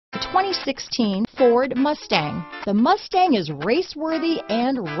2016 Ford Mustang. The Mustang is race-worthy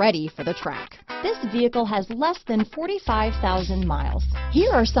and ready for the track. This vehicle has less than 45,000 miles.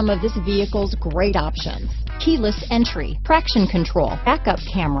 Here are some of this vehicle's great options: keyless entry, traction control, backup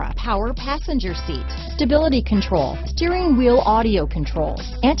camera, power passenger seat, stability control, steering wheel audio controls,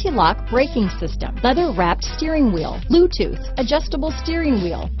 anti-lock braking system, leather-wrapped steering wheel, Bluetooth, adjustable steering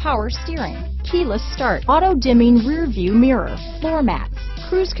wheel, power steering, keyless start, auto-dimming rear view mirror, floor mats,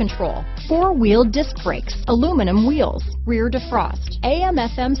 cruise control, four-wheel disc brakes, aluminum wheels, rear defrost,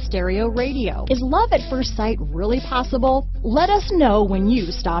 AM/FM stereo radio. Is love at first sight really possible? Let us know when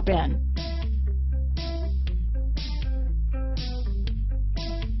you stop in.